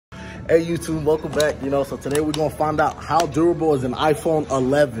Hey YouTube, welcome back. So today we're gonna find out how durable is an iPhone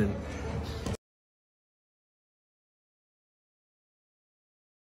 11.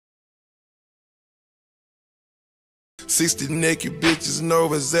 $60 naked bitches,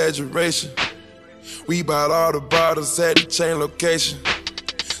 no exaggeration. We bought all the bottles at the chain location.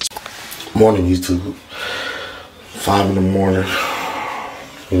 Morning YouTube, 5 in the morning.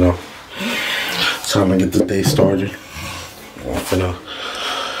 Time to get the day started.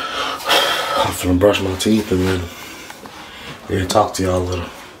 I'm finna brush my teeth and then talk to y'all a little.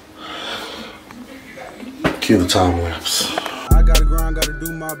 Cue the time lapse. I gotta grind, gotta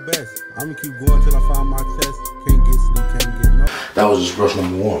do my best. I'ma keep going till I find my test. Can't get sleep, can't get no. That was just brush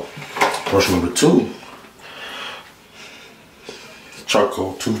number 1. Brush number 2.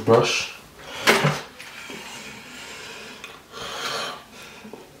 Charcoal toothbrush.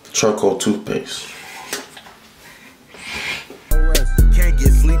 Charcoal toothpaste. Can't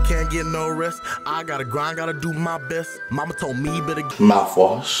get sleep, can't get no rest. I gotta grind, gotta do my best. Mama told me better get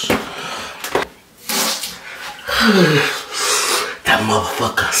mouthwash. That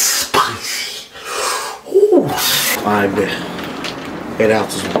motherfucker spicy. Ooh. Alright, bet. 8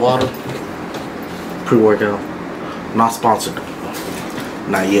 ounces of water. Pre-workout. Not sponsored.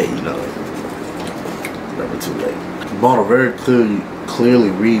 Not yet, Never too late. The bottle very clearly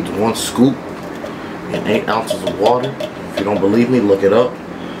reads 1 scoop and 8 ounces of water. If you don't believe me, look it up.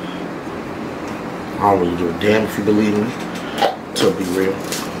 I don't really give a damn if you believe me. To be real.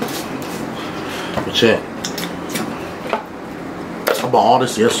 But yeah. I bought all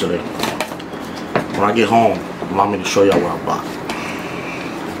this yesterday. When I get home, allow me to show y'all what I bought.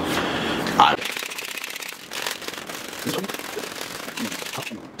 Alright.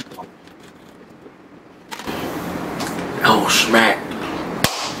 Oh, smack.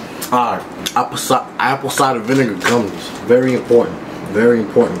 Alright. Apple cider vinegar gummies. Very important. Very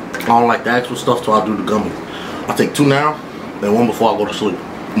important. I don't like the actual stuff, so I do the gummies. I take 2 now, then 1 before I go to sleep.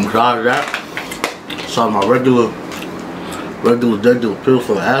 Besides that, besides my regular pills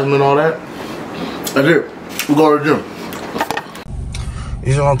for the asthma and all that, that's it. We go to the gym.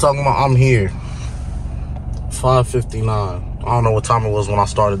 You know what I'm talking about? I'm here. 5:59. I don't know what time it was when I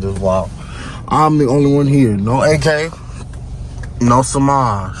started this vlog. I'm the only one here. No AK, no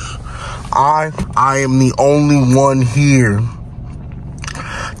Samaj. I am the only one here.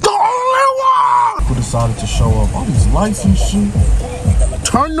 The only one who decided to show up. All these lights and shit.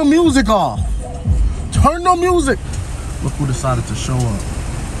 Turn the music off. Turn the music. Look who decided to show up.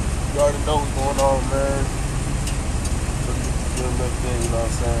 You already know what's going on, man. Doing that thing, you know what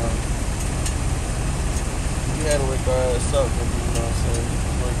I'm saying? You had to wake our ass up, you know what I'm saying?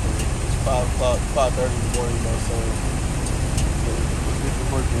 It's 5 o'clock, 5:30 in the morning, you know what I'm saying? Let's get to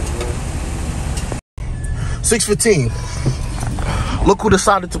work in, man. 6:15. Look who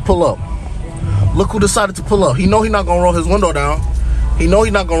decided to pull up. Look who decided to pull up. He know he not gonna roll his window down. He know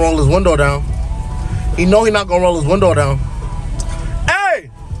he not gonna roll his window down. He know he not gonna roll his window down. Hey!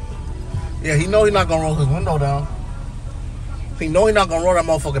 Yeah, he know he not gonna roll his window down. He know he not gonna roll that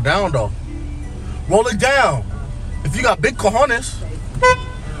motherfucker down though. Roll it down. If you got big cojones.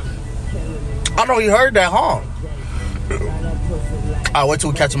 I know he heard that, huh? I'll wait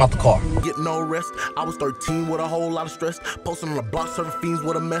till we catch him out the car. get no rest. I was 13 with a whole lot of stress. Posting on the block, serving fiends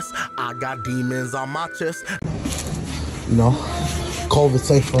with a mess. I got demons on my chest. COVID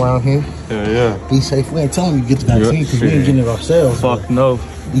safe around here. Yeah. Be safe. We ain't telling you to get the vaccine because we ain't getting it ourselves. Fuck no.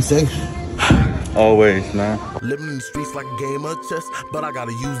 Be safe. Always, man. Living in the streets like a game of chess, but I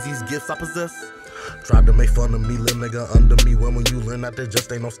gotta use these gifts I possess. Tried to make fun of me, little nigga under me. When you learn that there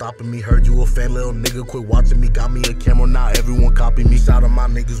just ain't no stopping me. Heard you a fan, little nigga, quit watching me. Got me a camera, now everyone copy me. Shout out my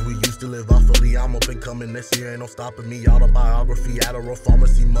niggas, we used to live off of Lee. I'm up and coming next year, ain't no stopping me. Autobiography, Adderall,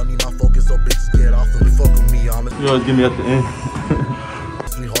 pharmacy, money, my focus, so bitches get off of me. Fuck with me, honest. You always give me at the end.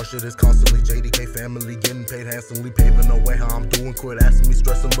 Hard shit is constantly JDK family getting paid handsomely, paving the way how I'm doing. Quit asking me,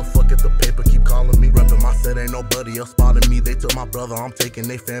 stressing, but fuck it, the paper keep calling me. Repping my set, ain't nobody else spotting me. They took my brother, I'm taking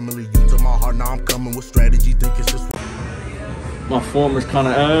they family. You took my heart, now I'm coming with strategy. Think it's just my form is kind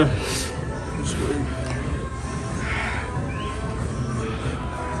of ass.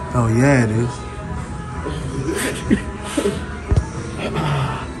 Oh yeah, it is.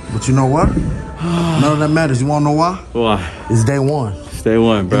 But you know what? None of that matters. You wanna know why? Why? It's day one. It's day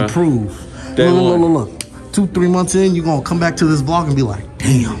one, bro. Improve. Day one. Look. 2-3 months in, you're gonna come back to this vlog and be like,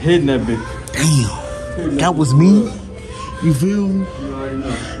 damn. Hitting that bitch. Damn. That was me. You feel me? You already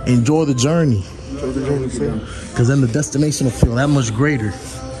know. Enjoy the journey. Because then the destination will feel that much greater.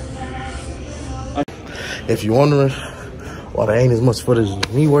 If you're wondering Well, there ain't as much footage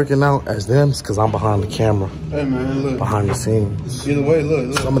of me working out as them, because I'm behind the camera. Hey man, look. Behind the scenes. Either way,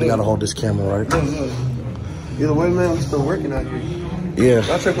 look. Somebody gotta hold this camera, right? Look. Either way, man, we still working out here.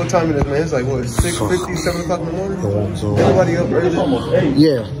 Yeah. I check what time it is, man. It's like, what, 6:50, 7 o'clock in the morning? So, Everybody up early? Almost 8.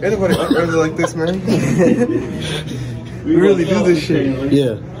 yeah. Everybody up early like this, man. We really do this shit.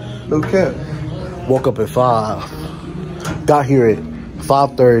 Yeah. No cap. Woke up at 5. Got here at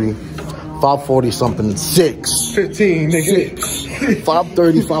 5:30. 5:40 something. 6. 15, nigga.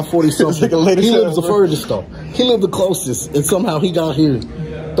 5:30, 5:40 something. Nigga late as He hell, lives the bro. furthest though. He lived the closest, and somehow he got here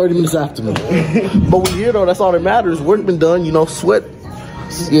 30 minutes after me. But we here though. That's all that matters. Work been done. You know, sweat.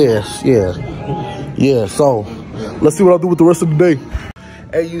 Yeah. So let's see what I'll do with the rest of the day.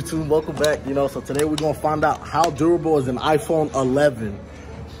 Hey YouTube, welcome back. You know, so today we're gonna find out how durable is an iPhone 11.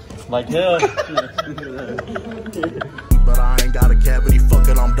 Like hell. But I ain't got a cavity. Fuck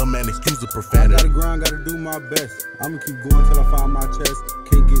it, I'm dumb and excuse the I profanity. gotta grind, gotta do my best. I'ma keep going till I find my chest.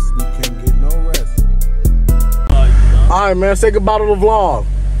 Can't get sleep, can't get no rest. All right, man. Say goodbye to the vlog.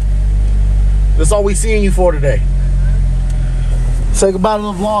 That's all we seeing you for today. Say goodbye to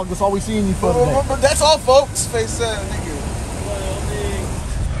the vlog. That's all we seeing you for today. But that's all, folks. Face that, nigga.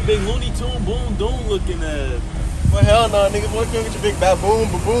 Big Looney Tune Boom Doom looking at. Well, hell no, nigga. Boy, come get your big baboon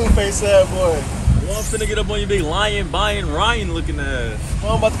face ass, boy. Well, I'm finna get up on your big lion, buying Ryan looking at.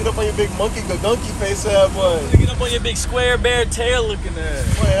 Well, I'm about to get up on your big monkey donkey face ass, boy. I'm finna get up on your big square bear tail looking at.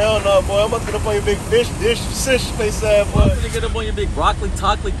 Boy, hell no, boy. I'm about to get up on your big fish sish face ass, I'm boy. finna get up on your big broccoli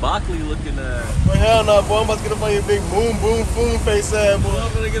broccoli looking at. Boy, hell no, boy. I'm about to get up on your big boom foon face ass, boy. Well,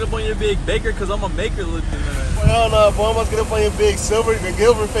 I'm finna get up on your big baker cause I'm a maker looking at. Boy, hell no, boy. I'm about to get up on your big silver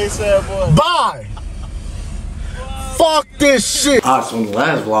Gilbert face ass, boy. Bye. Fuck this shit. Alright, so in the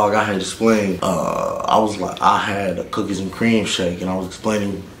last vlog I had explained, I had a cookies and cream shake, and I was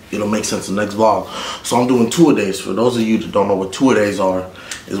explaining it'll make sense in the next vlog. So I'm doing 2-a-days. For those of you that don't know what 2-a-days are,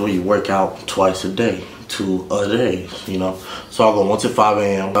 is where you work out twice a day, 2-a-days, you know. So I'll go once at 5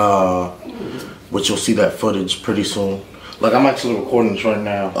 a.m., which you'll see that footage pretty soon. Like, I'm actually recording this right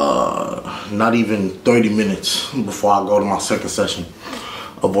now, not even 30 minutes before I go to my second session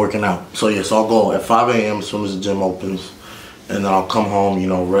of working out. So yes, I'll go at 5 a.m. as soon as the gym opens, and then I'll come home, you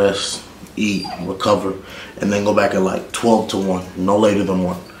know, rest, eat, recover, and then go back at like 12 to 1, no later than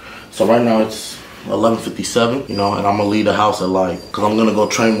 1. So right now it's 11:57, you know, and I'm gonna leave the house at like, cause I'm gonna go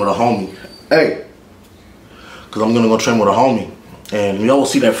train with a homie. Cause I'm gonna go train with a homie, and y'all will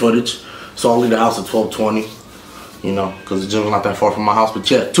see that footage. So I'll leave the house at 12:20, you know, cause the gym's not that far from my house. But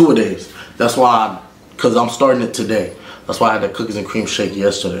yeah, 2-a-days. That's why, cause I'm starting it today. That's why I had that cookies and cream shake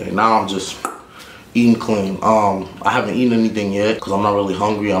yesterday. Now I'm just eating clean. I haven't eaten anything yet because I'm not really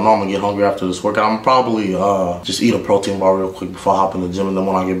hungry. I know I'm gonna get hungry after this workout. I'm probably just eat a protein bar real quick before I hop in the gym, and then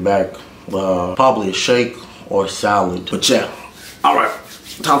when I get back, probably a shake or a salad. But yeah, all right,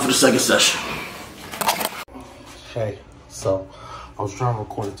 time for the second session. Hey, so I was trying to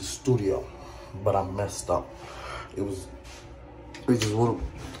record at the studio, but I messed up. It just would have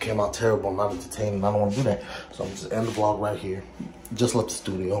came out terrible, not entertaining. I don't want to do that. So I'm just end the vlog right here. Just left the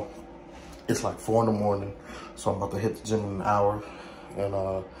studio. It's like 4 in the morning. So I'm about to hit the gym in an hour. And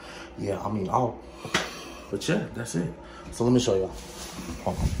yeah, I mean, but yeah, that's it. So let me show y'all.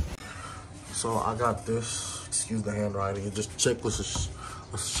 Hold on. So I got this, excuse the handwriting, it's just a checklist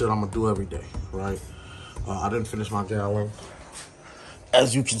of shit I'm gonna do every day, right? I didn't finish my gallon.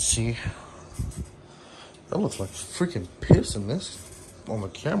 As you can see, that looks like freaking piss in this on the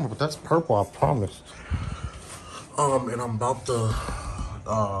camera, but that's purple, I promise. And I'm about to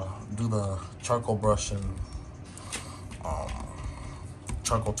do the charcoal brush and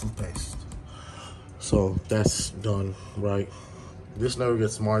charcoal toothpaste. So that's done, right? This never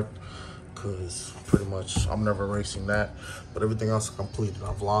gets marked because pretty much I'm never erasing that, but everything else is completed.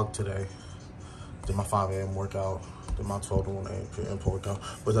 I vlogged today, did my 5 a.m. workout, did my 12 to 1 a.m. workout,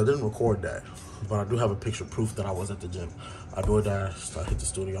 but I didn't record that. But I do have a picture proof that I was at the gym. I DoorDashed, I hit the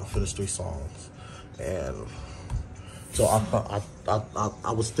studio, I finished 3 songs. And so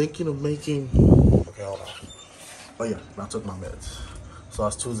I was thinking of making, okay, hold on. Oh yeah, I took my meds. So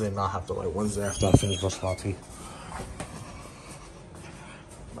that's Tuesday, now I have to wait Wednesday after I finish brushing my teeth.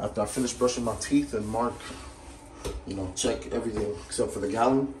 After I finish brushing my teeth and mark, you know, check everything except for the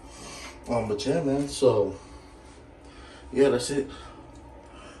gallon. But yeah, man, so yeah, that's it.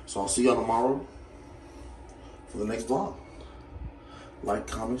 So I'll see y'all tomorrow for the next vlog. Like,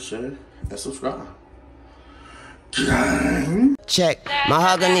 comment, share, and subscribe. Check.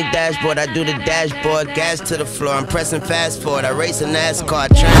 Mahogany dashboard, I do the dashboard. Gas to the floor, I'm pressing fast forward. I race a NASCAR.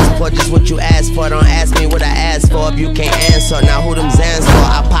 Transport, just what you asked for. Don't ask me what I asked for if you can't answer. Now who them Zans for?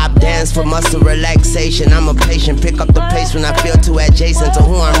 I pop dance for muscle relaxation. I'm a patient, pick up the pace when I feel too adjacent to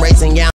who I'm racing. Yeah.